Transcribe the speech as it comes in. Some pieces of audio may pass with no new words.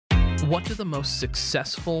What do the most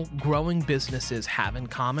successful, growing businesses have in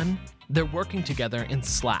common? They're working together in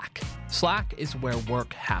Slack. Slack is where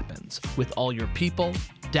work happens, with all your people,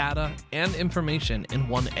 data, and information in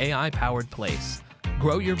one AI-powered place.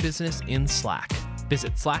 Grow your business in Slack.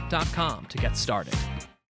 Visit slack.com to get started.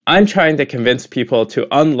 I'm trying to convince people to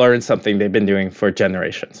unlearn something they've been doing for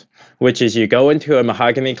generations, which is you go into a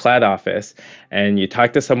mahogany-clad office and you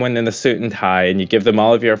talk to someone in a suit and tie and you give them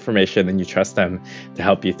all of your information and you trust them to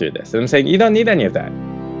help you through this. And I'm saying you don't need any of that.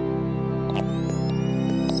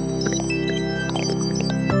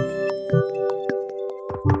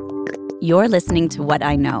 You're listening to What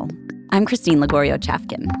I Know. I'm Christine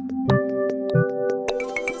Lagorio-Chafkin.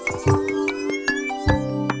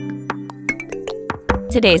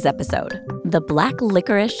 Today's episode, the black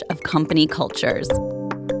licorice of company cultures.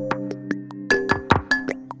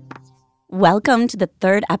 Welcome to the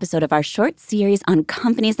third episode of our short series on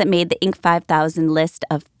companies that made the Inc. 5000 list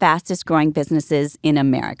of fastest growing businesses in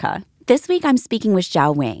America. This week, I'm speaking with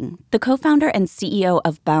Zhao Wang, the co-founder and CEO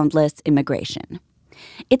of Boundless Immigration.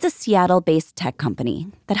 It's a Seattle-based tech company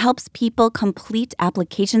that helps people complete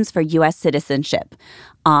applications for U.S. citizenship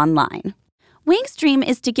online. Wang's dream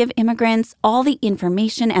is to give immigrants all the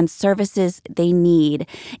information and services they need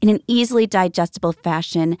in an easily digestible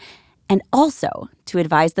fashion, and also to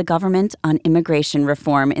advise the government on immigration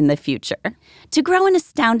reform in the future. To grow an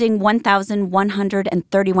astounding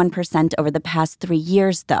 1,131% over the past 3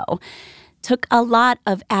 years, though, took a lot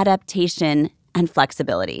of adaptation and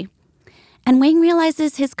flexibility. And Wang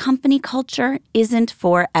realizes his company culture isn't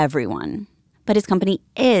for everyone. But his company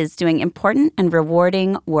is doing important and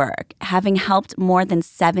rewarding work, having helped more than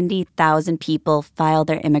 70,000 people file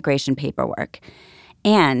their immigration paperwork,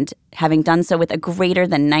 and having done so with a greater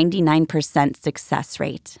than 99% success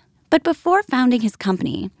rate. But before founding his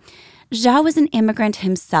company, Zhao was an immigrant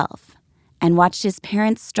himself and watched his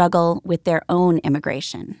parents struggle with their own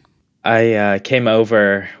immigration. I came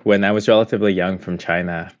over when I was relatively young from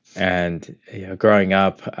China. And growing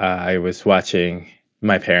up, I was watching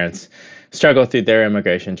my parents struggle through their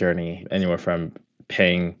immigration journey, anywhere from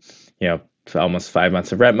paying, almost 5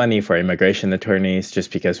 months of rent money for immigration attorneys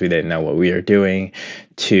just because we didn't know what we were doing,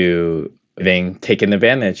 to being taken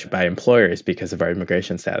advantage by employers because of our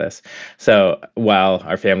immigration status. So while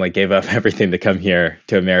our family gave up everything to come here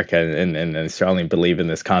to America and strongly believe in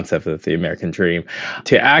this concept of the American dream,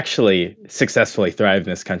 to actually successfully thrive in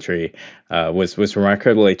this country was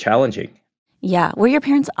remarkably challenging. Yeah. Were your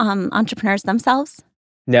parents entrepreneurs themselves?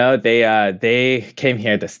 No, they came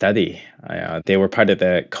here to study. They were part of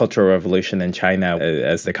the Cultural Revolution in China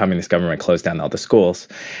as the communist government closed down all the schools.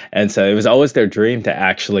 And so it was always their dream to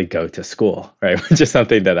actually go to school, right? Which is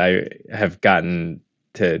something that I have gotten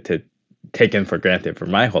to taken for granted for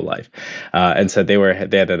my whole life. And so they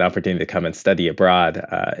had an opportunity to come and study abroad.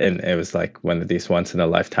 And it was like one of these once in a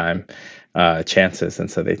lifetime chances.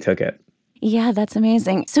 And so they took it. Yeah, that's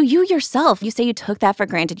amazing. So you yourself, you say you took that for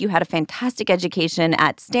granted. You had a fantastic education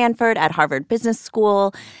at Stanford, at Harvard Business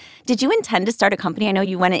School. Did you intend to start a company? I know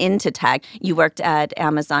you went into tech. You worked at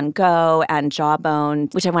Amazon Go and Jawbone,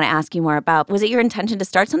 which I want to ask you more about. Was it your intention to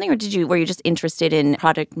start something, or were you just interested in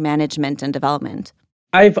product management and development?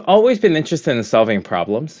 I've always been interested in solving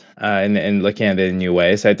problems and looking at it in new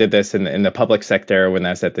ways. I did this in the public sector when I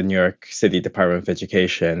was at the New York City Department of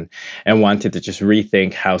Education and wanted to just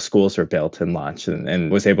rethink how schools are built and launched,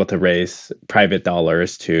 and was able to raise private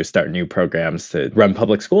dollars to start new programs to run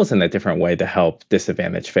public schools in a different way to help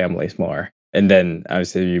disadvantaged families more. And then,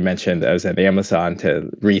 obviously, you mentioned I was at Amazon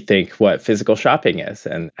to rethink what physical shopping is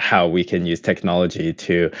and how we can use technology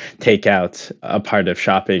to take out a part of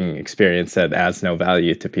shopping experience that adds no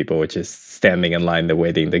value to people, which is standing in line and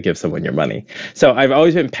waiting to give someone your money. So I've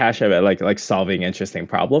always been passionate about like solving interesting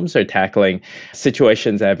problems or tackling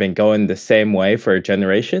situations that have been going the same way for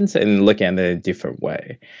generations and looking at it in a different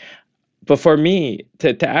way. But for me,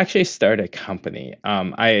 to actually start a company,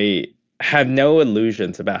 I have no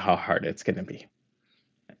illusions about how hard it's going to be.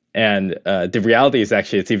 And the reality is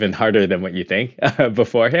actually it's even harder than what you think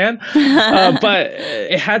beforehand. But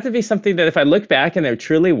it had to be something that if I look back and it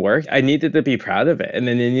truly worked, I needed to be proud of it. And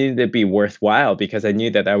then it needed to be worthwhile because I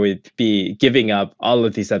knew that I would be giving up all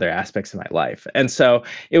of these other aspects of my life. And so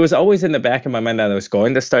it was always in the back of my mind that I was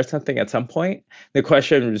going to start something at some point. The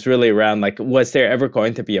question was really around, was there ever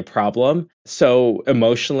going to be a problem so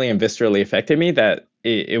emotionally and viscerally affected me that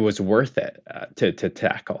it was worth it to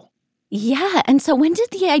tackle? Yeah. And so when did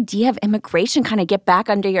the idea of immigration kind of get back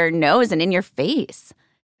under your nose and in your face?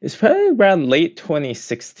 It's probably around late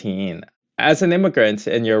 2016. as an immigrant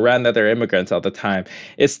and you're around other immigrants all the time,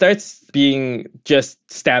 it starts being just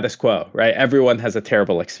status quo, right? Everyone has a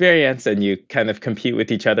terrible experience and you kind of compete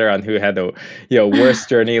with each other on who had the worst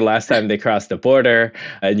journey last time they crossed the border,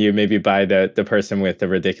 and you maybe buy the person with the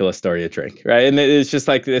ridiculous story a drink, right? And it's just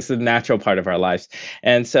like this is a natural part of our lives.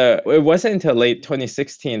 And so it wasn't until late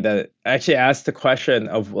 2016 that I actually asked the question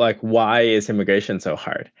of like, why is immigration so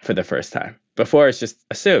hard for the first time? Before, it's just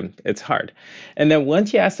assumed it's hard. And then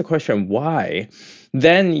once you ask the question why,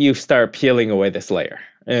 then you start peeling away this layer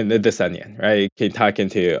and this onion, right? You talk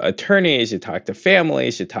to attorneys, you talk to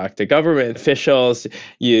families, you talk to government officials,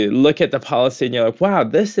 you look at the policy and you're like, wow,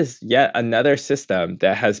 this is yet another system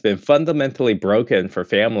that has been fundamentally broken for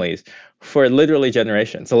families for literally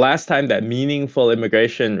generations. The last time that meaningful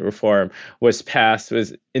immigration reform was passed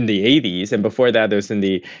was in the 80s, and before that it was in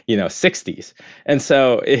the 60s. And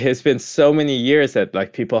so it has been so many years that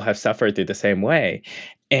like people have suffered through the same way.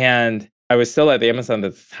 And I was still at Amazon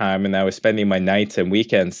at the time, and I was spending my nights and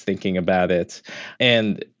weekends thinking about it.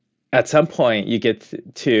 And at some point, you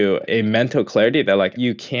get to a mental clarity that like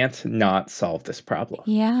you can't not solve this problem.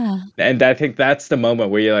 Yeah. And I think that's the moment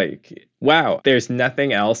where you're like, wow, there's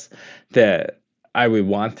nothing else that I would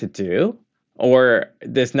want to do, or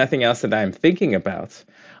there's nothing else that I'm thinking about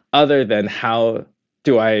other than how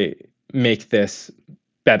do I make this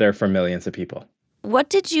better for millions of people. What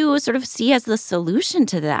did you sort of see as the solution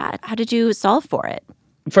to that? How did you solve for it?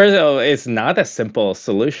 First of all, it's not a simple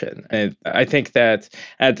solution. And I think that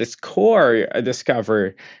at its core, I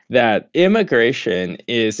discovered that immigration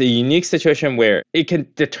is a unique situation where it can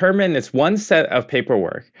determine, it's one set of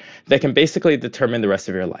paperwork that can basically determine the rest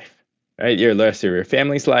of your life, right? The rest of your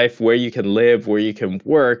family's life, where you can live, where you can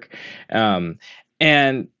work.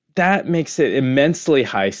 And that makes it immensely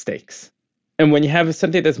high stakes. And when you have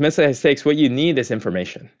something that's immensely high stakes, what you need is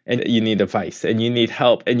information, and you need advice, and you need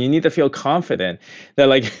help, and you need to feel confident that,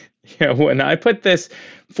 like, when I put this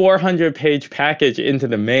 400-page package into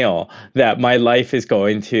the mail, that my life is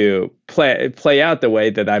going to play out the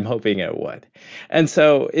way that I'm hoping it would. And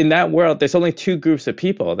so in that world, there's only two groups of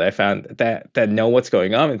people that I found that know what's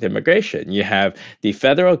going on with immigration. You have the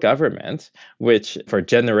federal government, which for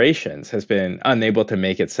generations has been unable to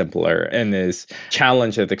make it simpler and is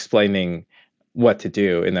challenged at explaining what to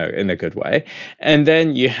do in a good way. And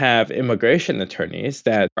then you have immigration attorneys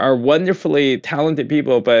that are wonderfully talented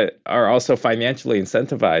people, but are also financially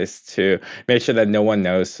incentivized to make sure that no one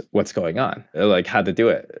knows what's going on, like how to do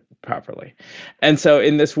it properly. And so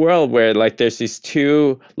in this world where like there's these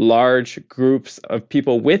two large groups of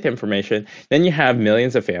people with information, then you have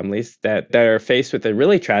millions of families that are faced with a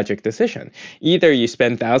really tragic decision. Either you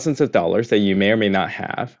spend thousands of dollars that you may or may not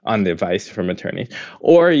have on the advice from attorneys,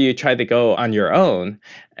 or you try to go on your own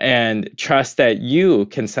and trust that you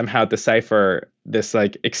can somehow decipher this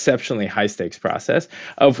like exceptionally high stakes process,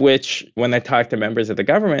 of which when I talk to members of the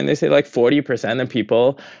government, they say like 40% of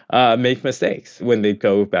people make mistakes when they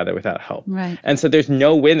go about it without help. Right. And so there's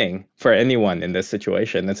no winning for anyone in this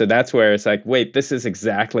situation. And so that's where it's like, wait, this is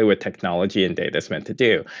exactly what technology and data is meant to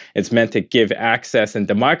do. It's meant to give access and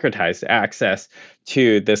democratize access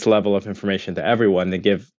to this level of information to everyone, to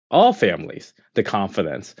give all families the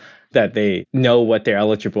confidence that they know what they're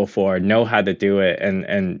eligible for, know how to do it,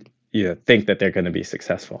 and think that they're going to be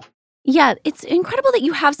successful. Yeah, it's incredible that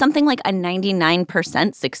you have something like a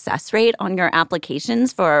 99% success rate on your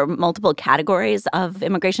applications for multiple categories of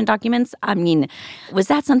immigration documents. I mean, was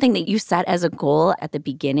that something that you set as a goal at the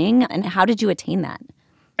beginning? And how did you attain that?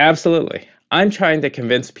 Absolutely. I'm trying to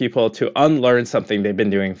convince people to unlearn something they've been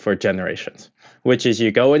doing for generations, which is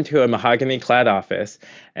you go into a mahogany-clad office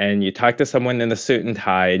and you talk to someone in a suit and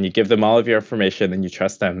tie and you give them all of your information and you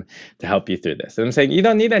trust them to help you through this. And I'm saying you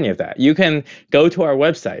don't need any of that. You can go to our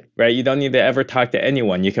website, right? You don't need to ever talk to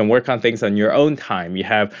anyone. You can work on things on your own time. You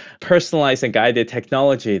have personalized and guided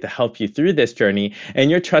technology to help you through this journey,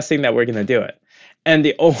 and you're trusting that we're going to do it. And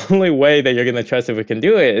the only way that you're going to trust if we can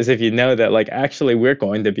do it is if you know that, like, actually we're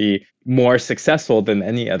going to be more successful than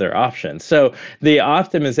any other option. So the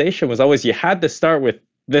optimization was always you had to start with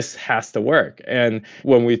this has to work. And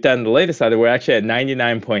when we've done the latest audit, we're actually at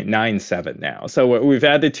 99.97 now. So we've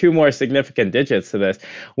added two more significant digits to this,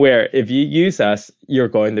 where if you use us, you're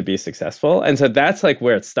going to be successful. And so that's like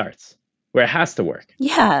where it starts, where it has to work.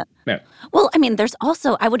 Yeah. Yeah. Well, I mean, there's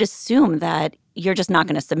also, I would assume that you're just not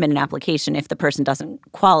going to submit an application if the person doesn't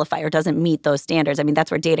qualify or doesn't meet those standards. I mean, that's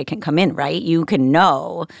where data can come in, right? You can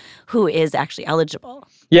know who is actually eligible.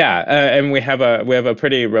 Yeah, and we have a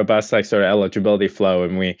pretty robust like sort of eligibility flow,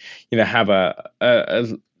 and we have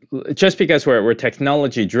a just because we're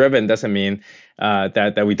technology driven doesn't mean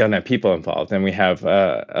that we don't have people involved. And we have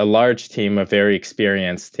a large team of very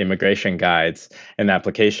experienced immigration guides and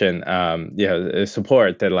application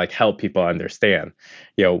support that like help people understand,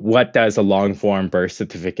 what does a long form birth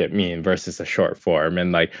certificate mean versus a short form,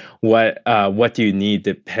 and like what do you need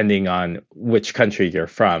depending on which country you're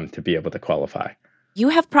from to be able to qualify. You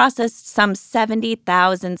have processed some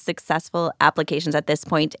 70,000 successful applications at this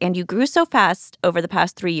point, and you grew so fast over the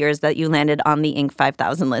past 3 years that you landed on the Inc.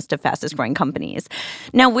 5000 list of fastest growing companies.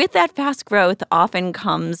 Now, with that fast growth often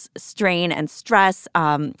comes strain and stress.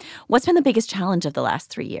 What's been the biggest challenge of the last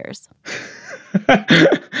 3 years?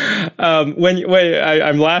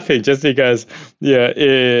 I'm laughing just because,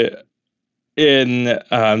 in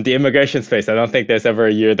the immigration space, I don't think there's ever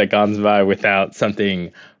a year that goes by without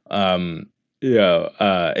something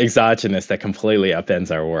exogenous that completely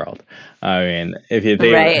upends our world. I mean, if you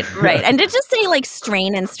think... Right. And to just say like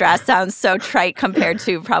strain and stress sounds so trite compared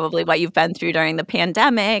to probably what you've been through during the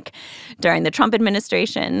pandemic, during the Trump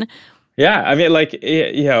administration. Yeah, I mean, like,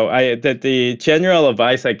 the general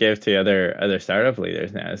advice I give to other startup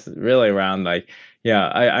leaders now is really around like,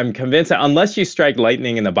 I'm convinced that unless you strike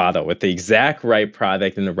lightning in the bottle with the exact right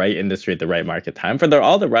product in the right industry at the right market time, for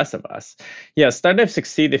all the rest of us, startups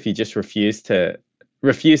succeed if you just refuse to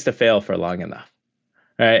fail for long enough.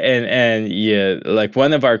 Right. And like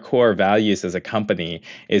one of our core values as a company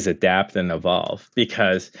is adapt and evolve,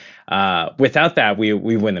 because without that, we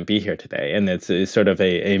wouldn't be here today. And it's sort of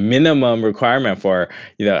a minimum requirement for,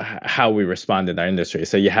 how we respond in our industry.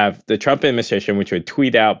 So you have the Trump administration, which would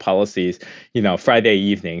tweet out policies, Friday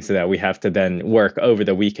evening, so that we have to then work over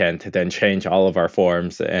the weekend to then change all of our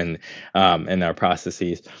forms and our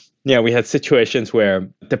processes. We had situations where,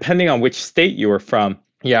 depending on which state you were from,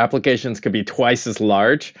 your applications could be twice as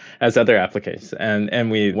large as other applications.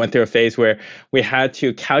 And we went through a phase where we had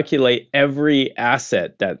to calculate every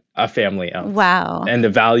asset that a family owns. Wow. And the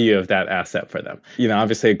value of that asset for them.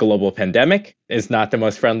 Obviously a global pandemic is not the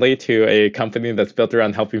most friendly to a company that's built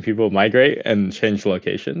around helping people migrate and change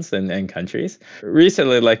locations and countries.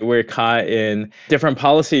 Recently, like, we're caught in different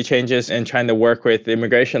policy changes and trying to work with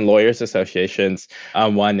immigration lawyers associations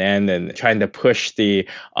on one end and trying to push the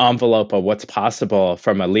envelope of what's possible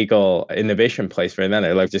from a legal innovation place for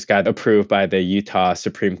another. Like, just got approved by the Utah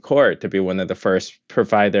Supreme Court to be one of the first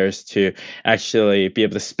providers to actually be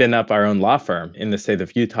able to spin up our own law firm in the state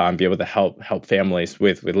of Utah and be able to help families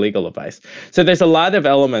with legal advice. So there's a lot of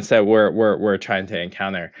elements that we're trying to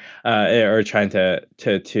encounter or trying to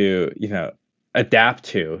adapt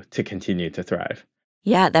to continue to thrive.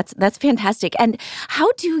 Yeah, that's fantastic. And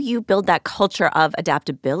how do you build that culture of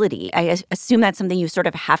adaptability? I assume that's something you sort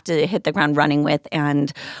of have to hit the ground running with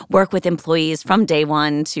and work with employees from day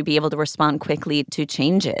one to be able to respond quickly to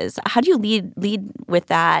changes. How do you lead with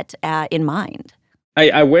that in mind?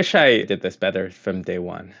 I wish I did this better from day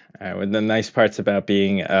one. One of the nice parts about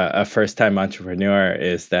being a first-time entrepreneur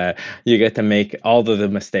is that you get to make all of the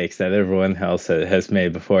mistakes that everyone else has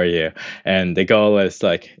made before you. And the goal is,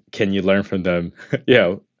 like, can you learn from them,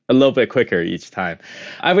 a little bit quicker each time?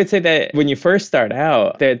 I would say that when you first start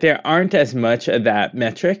out, there aren't as much of that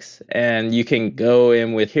metrics, and you can go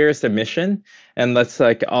in with, here's the mission, and let's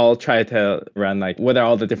all try to run what are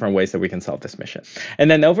all the different ways that we can solve this mission.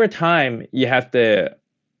 And then over time, you have to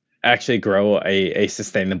actually grow a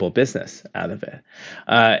sustainable business out of it.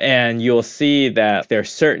 And you'll see that there are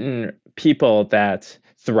certain people that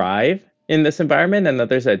thrive in this environment and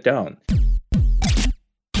others that don't.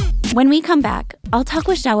 When we come back, I'll talk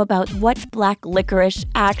with Xiao about what black licorice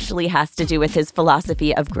actually has to do with his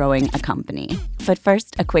philosophy of growing a company. But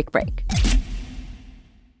first, a quick break.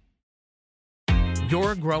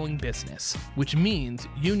 You're a growing business, which means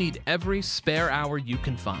you need every spare hour you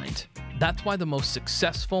can find. That's why the most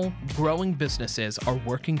successful, growing businesses are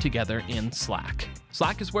working together in Slack.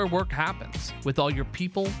 Slack is where work happens, with all your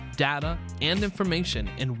people, data, and information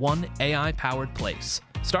in one AI-powered place.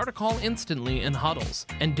 Start a call instantly in huddles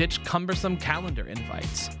and ditch cumbersome calendar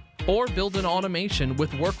invites. Or build an automation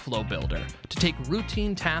with Workflow Builder to take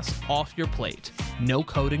routine tasks off your plate. No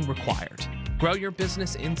coding required. Grow your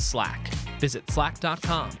business in Slack. Visit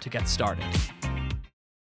slack.com to get started.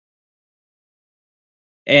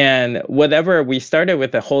 And whatever, we started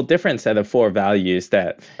with a whole different set of 4 values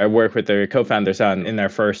that I work with the co-founders on in our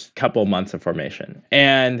first couple months of formation.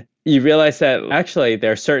 And you realize that actually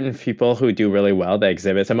there are certain people who do really well that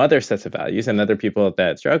exhibit some other sets of values and other people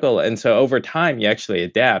that struggle. And so over time, you actually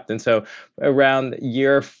adapt. And so around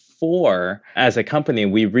year 4, as a company,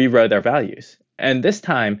 we rewrote our values. And this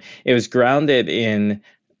time, it was grounded in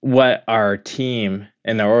what our team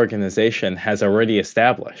in our organization has already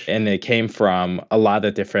established. And it came from a lot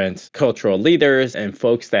of different cultural leaders and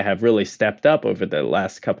folks that have really stepped up over the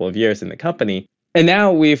last couple of years in the company. And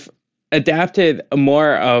now we've adapted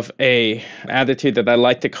more of a attitude that I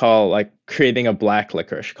like to call like creating a black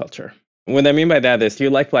licorice culture. What I mean by that is, do you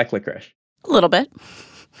like black licorice? A little bit.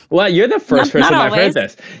 Well, you're the first person I've heard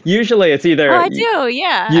this. Usually it's either I do,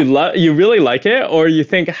 yeah. You really like it, or you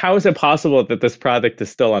think, how is it possible that this product is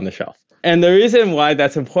still on the shelf? And the reason why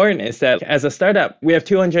that's important is that as a startup, we have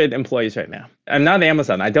 200 employees right now. I'm not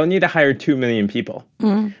Amazon. I don't need to hire 2 million people.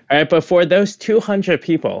 All right, but for those 200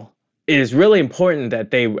 people, it is really important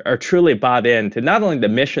that they are truly bought into not only the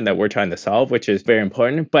mission that we're trying to solve, which is very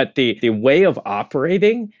important, but the way of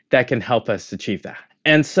operating that can help us achieve that.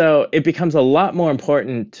 And so it becomes a lot more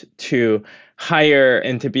important to hire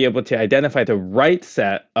and to be able to identify the right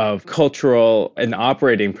set of cultural and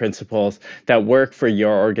operating principles that work for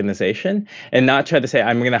your organization, and not try to say,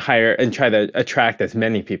 I'm going to hire and try to attract as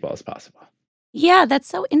many people as possible. Yeah, that's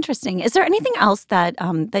so interesting. Is there anything else that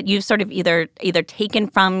that you've sort of either taken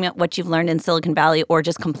from what you've learned in Silicon Valley or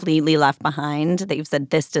just completely left behind that you've said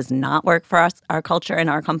this does not work for us, our culture and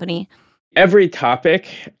our company? Every topic,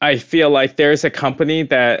 I feel like there's a company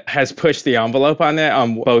that has pushed the envelope on it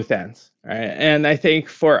on both ends. Right. And I think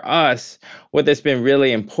for us, what has been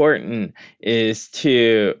really important is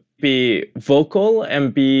to be vocal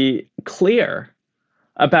and be clear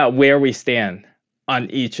about where we stand on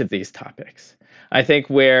each of these topics. I think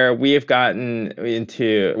where we have gotten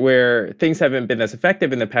into where things haven't been as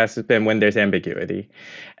effective in the past has been when there's ambiguity.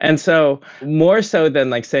 And so more so than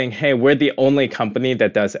like saying, hey, we're the only company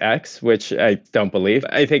that does X, which I don't believe.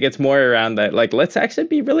 I think it's more around that, like, let's actually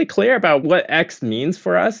be really clear about what X means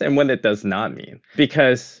for us and what it does not mean.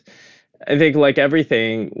 Because I think like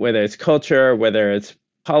everything, whether it's culture, whether it's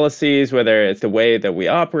policies, whether it's the way that we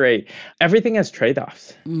operate, everything has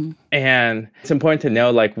trade-offs. And it's important to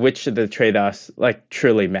know like which of the trade-offs like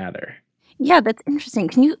truly matter. Yeah, that's interesting.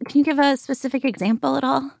 Can you give a specific example at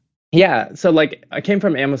all? Yeah, so like I came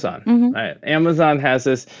from Amazon. Right? Amazon has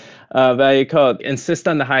this value called insist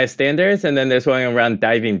on the highest standards, and then there's one around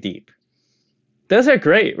diving deep. Those are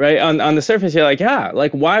great, right? On the surface, you're like, yeah,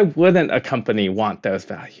 like why wouldn't a company want those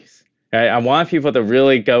values? Right? I want people to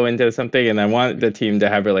really go into something, and I want the team to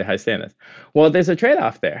have really high standards. Well, there's a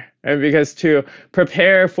trade-off there, right? Because to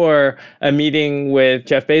prepare for a meeting with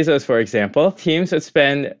Jeff Bezos, for example, teams would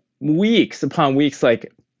spend weeks upon weeks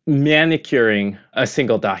like manicuring a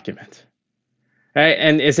single document. Right?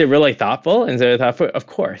 And is it really thoughtful? Is it thoughtful? Of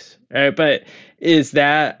course. Right? But is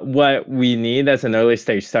that what we need as an early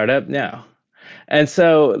stage startup? No. And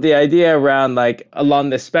so the idea around like along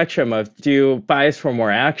the spectrum of do you bias for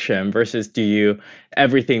more action versus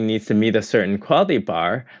everything needs to meet a certain quality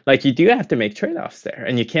bar, like you do have to make trade-offs there,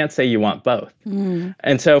 and you can't say you want both.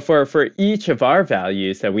 And so for each of our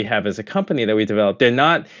values that we have as a company that we develop, they're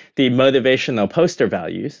not the motivational poster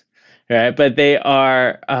values, right? But they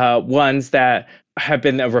are ones that have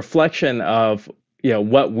been a reflection of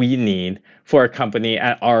what we need for a company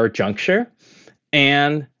at our juncture,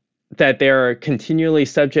 and that they're continually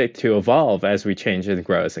subject to evolve as we change and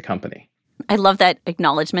grow as a company. I love that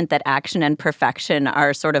acknowledgement that action and perfection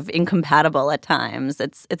are sort of incompatible at times.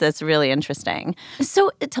 It's really interesting. So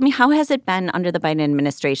tell me, how has it been under the Biden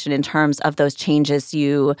administration in terms of those changes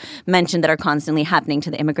you mentioned that are constantly happening to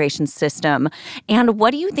the immigration system? And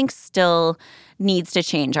what do you think still needs to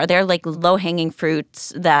change? Are there like low-hanging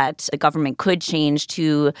fruits that the government could change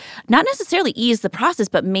to not necessarily ease the process,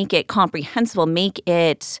 but make it comprehensible, make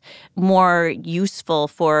it more useful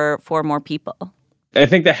for more people? I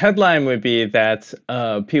think the headline would be that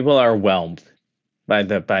people are whelmed by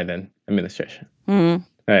the Biden administration.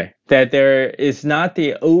 Right. That there is not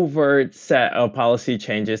the overt set of policy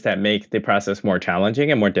changes that make the process more challenging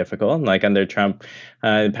and more difficult. Like under Trump,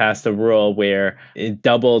 passed a rule where it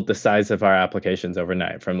doubled the size of our applications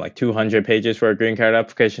overnight, from like 200 pages for a green card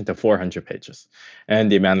application to 400 pages. And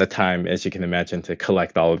the amount of time, as you can imagine, to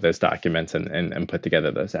collect all of those documents and put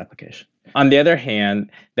together those applications. On the other hand,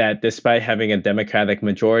 that despite having a Democratic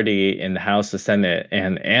majority in the House, the Senate,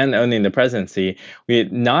 and owning the presidency, we're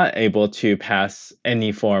not able to pass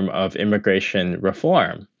any form of immigration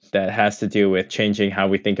reform that has to do with changing how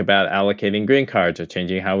we think about allocating green cards, or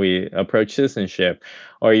changing how we approach citizenship,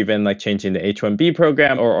 or even like changing the H-1B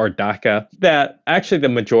program or DACA, that actually the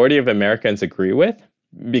majority of Americans agree with.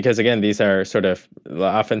 Because again, these are sort of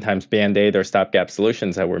oftentimes Band-Aid or stopgap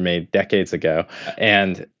solutions that were made decades ago.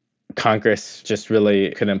 And Congress just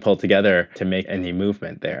really couldn't pull together to make any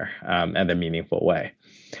movement there in a meaningful way.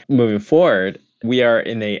 Moving forward, we are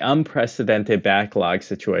in an unprecedented backlog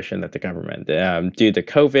situation at the government due to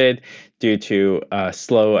COVID, due to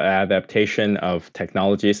slow adaptation of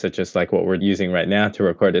technology, such as like what we're using right now to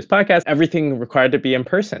record this podcast. Everything required to be in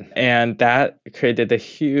person. And that created a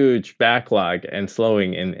huge backlog and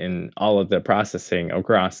slowing in all of the processing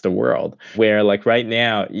across the world, where like right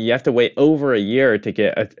now, you have to wait over a year to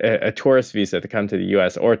get a tourist visa to come to the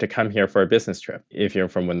US or to come here for a business trip if you're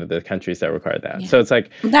from one of the countries that require that. Yeah. So it's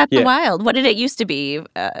like... That's wild. What did it used to be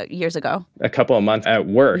years ago? A couple of months at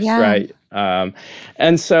worst, Yeah. right?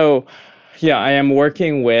 And so, I am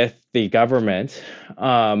working with the government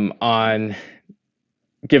on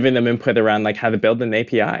giving them input around like how to build an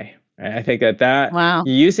API. I think that Wow.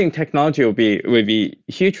 using technology would be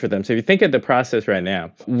huge for them. So if you think of the process right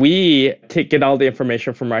now, we get all the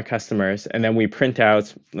information from our customers, and then we print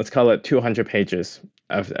out, let's call it 200 pages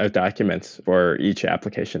of documents for each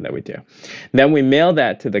application that we do. Then we mail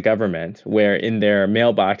that to the government, where in their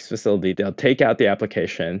mailbox facility, they'll take out the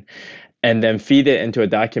application and then feed it into a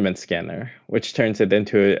document scanner, which turns it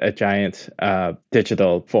into a giant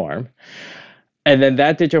digital form. And then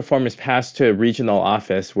that digital form is passed to a regional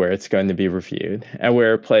office where it's going to be reviewed. And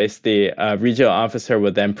where placed, the regional officer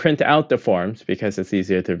will then print out the forms, because it's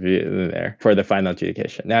easier to view there, for the final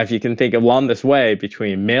adjudication. Now, if you can think along this way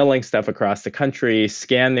between mailing stuff across the country,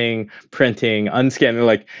 scanning, printing,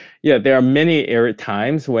 unscanning, there are many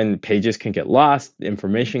times when pages can get lost,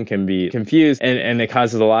 information can be confused, and it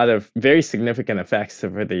causes a lot of very significant effects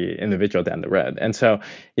for the individual down the road. And so,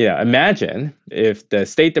 imagine if the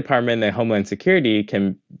State Department and Homeland Security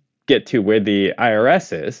can get to where the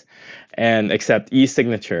IRS is and accept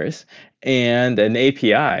e-signatures and an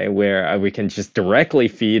API where we can just directly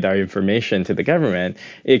feed our information to the government.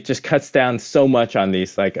 It just cuts down so much on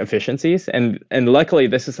these efficiencies. And luckily,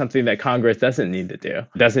 this is something that Congress doesn't need to do,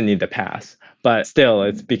 doesn't need to pass. But still,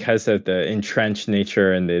 it's because of the entrenched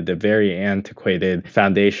nature and the very antiquated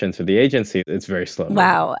foundations of the agency, it's very slow.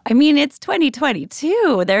 Wow. I mean, it's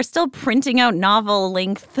 2022. They're still printing out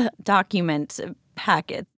novel-length document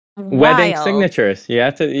packets. Wedding Wild. signatures. You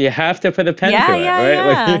have to put a pen to it, right?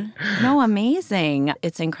 Yeah. No, amazing.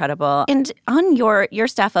 It's incredible. And on your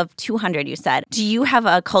staff of 200, you said, do you have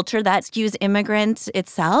a culture that skews immigrants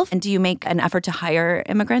itself? And do you make an effort to hire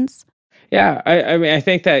immigrants? Yeah, I mean, I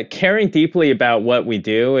think that caring deeply about what we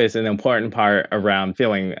do is an important part around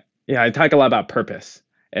feeling, I talk a lot about purpose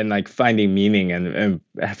and finding meaning and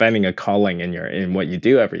finding a calling in what you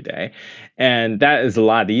do every day. And that is a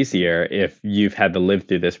lot easier if you've had to live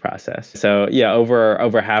through this process. So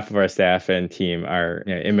over half of our staff and team are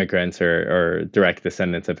immigrants or direct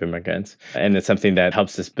descendants of immigrants. And it's something that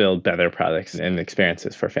helps us build better products and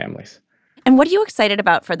experiences for families. And what are you excited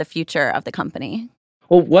about for the future of the company?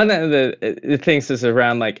 Well, one of the things is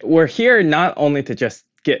around we're here not only to just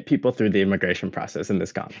get people through the immigration process in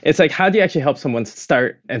this country. It's how do you actually help someone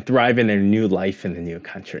start and thrive in their new life in the new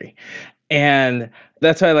country? And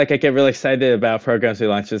that's why I get really excited about programs we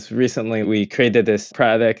launched. Just recently, we created this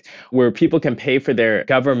product where people can pay for their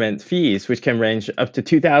government fees, which can range up to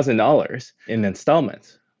 $2,000 in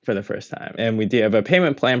installments for the first time. And we do have a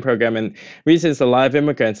payment plan program. And the reason is a lot of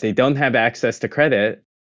immigrants, they don't have access to credit.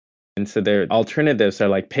 And so their alternatives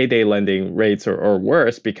are payday lending rates or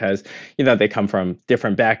worse, because, they come from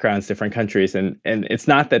different backgrounds, different countries. And it's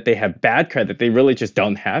not that they have bad credit. They really just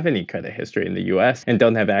don't have any credit history in the US and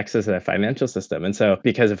don't have access to that financial system. And so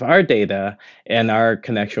because of our data and our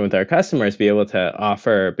connection with our customers, be able to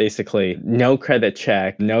offer basically no credit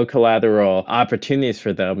check, no collateral opportunities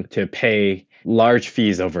for them to pay large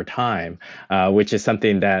fees over time, which is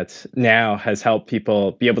something that now has helped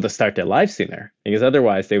people be able to start their lives sooner. Because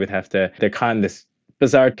otherwise they're caught in this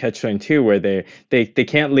bizarre catch-22 where they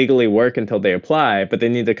can't legally work until they apply, but they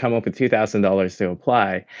need to come up with $2,000 to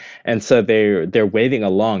apply. And so they're waiting a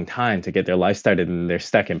long time to get their life started, and they're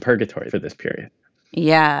stuck in purgatory for this period.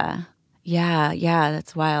 Yeah,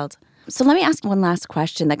 that's wild. So let me ask one last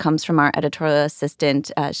question that comes from our editorial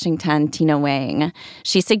assistant, Xingtan Tina Wang.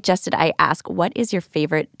 She suggested I ask, what is your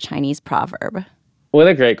favorite Chinese proverb? What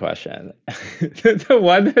a great question. The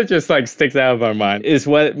one that just sticks out of our mind is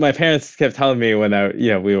what my parents kept telling me when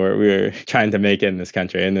we were trying to make it in this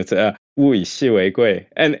country. And it's 物以稀为贵.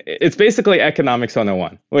 And it's basically economics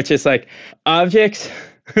 101, which is objects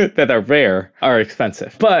that are rare are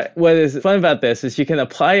expensive. But what is fun about this is you can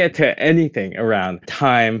apply it to anything around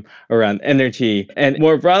time, around energy. And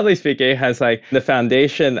more broadly speaking, it has the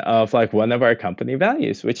foundation of one of our company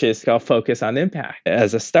values, which is called focus on impact.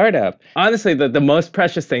 As a startup, honestly, the most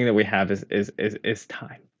precious thing that we have is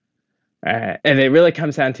time. And it really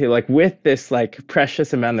comes down to with this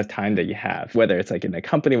precious amount of time that you have, whether it's in a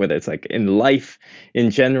company, whether it's in life in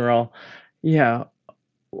general,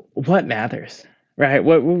 what matters? right?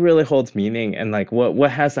 What really holds meaning, and like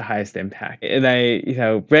what has the highest impact? And I,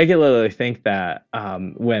 regularly think that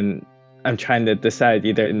when I'm trying to decide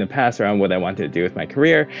either in the past around what I wanted to do with my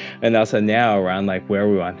career, and also now around like where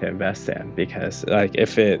we want to invest in, because like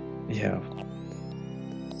if it,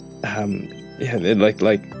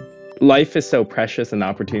 like life is so precious and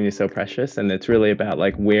opportunity is so precious, and it's really about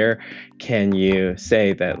like where can you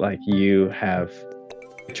say that like you have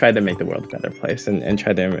tried to make the world a better place and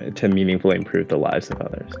try to meaningfully improve the lives of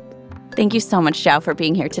others. Thank you so much, Xiao, for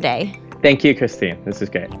being here today. Thank you, Christine. This is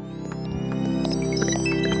great.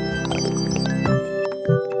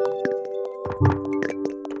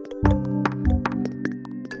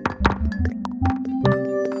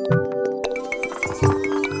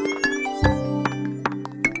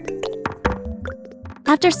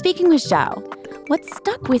 After speaking with Xiao, what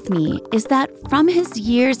stuck with me is that from his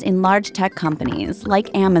years in large tech companies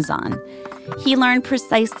like Amazon, he learned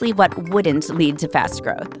precisely what wouldn't lead to fast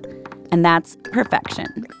growth, and that's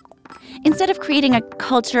perfection. Instead of creating a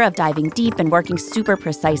culture of diving deep and working super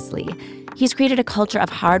precisely, he's created a culture of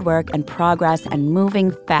hard work and progress and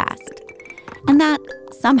moving fast. And that,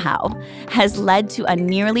 somehow, has led to a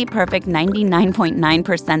nearly perfect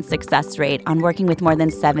 99.9% success rate on working with more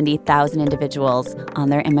than 70,000 individuals on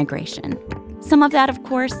their immigration. Some of that, of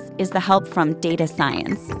course, is the help from data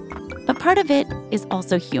science. But part of it is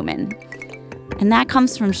also human. And that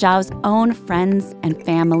comes from Xiao's own friends and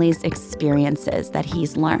family's experiences that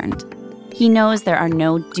he's learned. He knows there are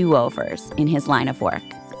no do-overs in his line of work.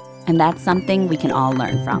 And that's something we can all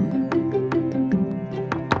learn from.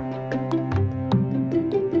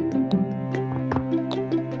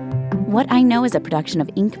 What I Know is a production of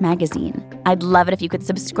Inc. magazine. I'd love it if you could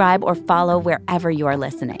subscribe or follow wherever you are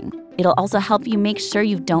listening. It'll also help you make sure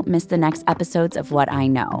you don't miss the next episodes of What I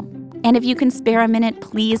Know. And if you can spare a minute,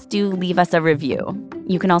 please do leave us a review.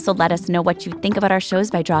 You can also let us know what you think about our shows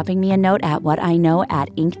by dropping me a note at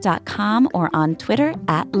whatiknow@inc.com or on Twitter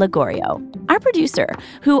 @Lagorio. Our producer,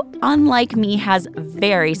 who unlike me has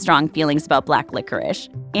very strong feelings about black licorice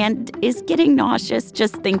and is getting nauseous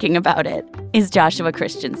just thinking about it, is Joshua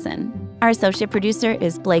Christensen. Our associate producer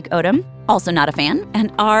is Blake Odom, also not a fan,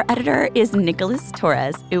 and our editor is Nicholas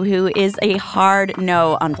Torres, who is a hard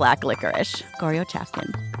no on black licorice. Gorio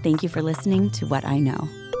Chafkin. Thank you for listening to What I Know.